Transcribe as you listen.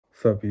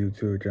What's up,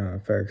 YouTube? John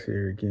Facts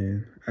here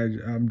again.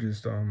 I'm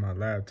just on my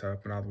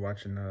laptop and I was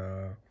watching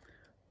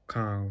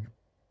Kong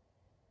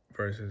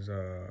versus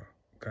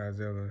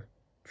Godzilla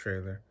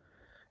trailer,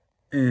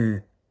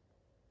 and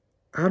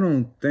I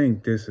don't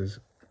think this is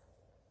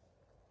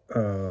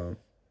uh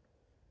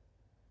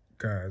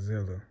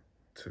Godzilla,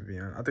 to be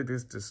honest. I think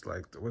this just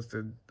like what's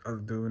the other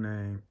dude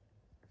name?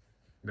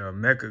 The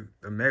mega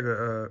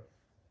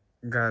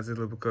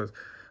Godzilla, because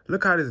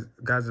look how this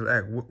Godzilla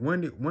act.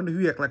 When do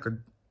he act like a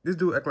this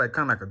dude act like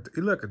kind of like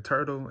he look like a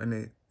turtle, and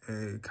it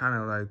kind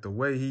of like the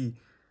way he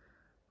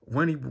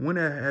when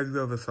have you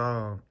ever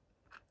saw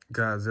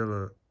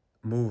Godzilla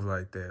move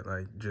like that?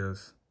 Like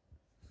just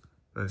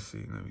let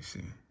me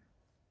see.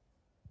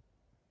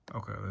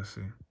 Okay, let's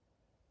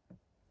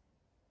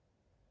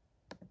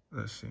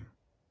see.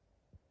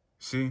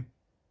 See,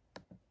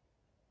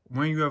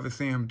 when you ever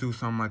see him do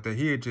something like that,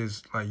 he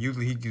just like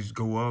usually he just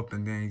go up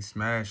and then he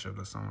smash it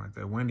or something like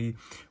that. When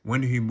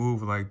did he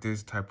move like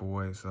this type of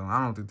way? So I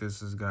don't think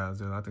this is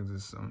Godzilla. I think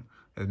this is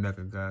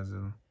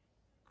Mechagodzilla.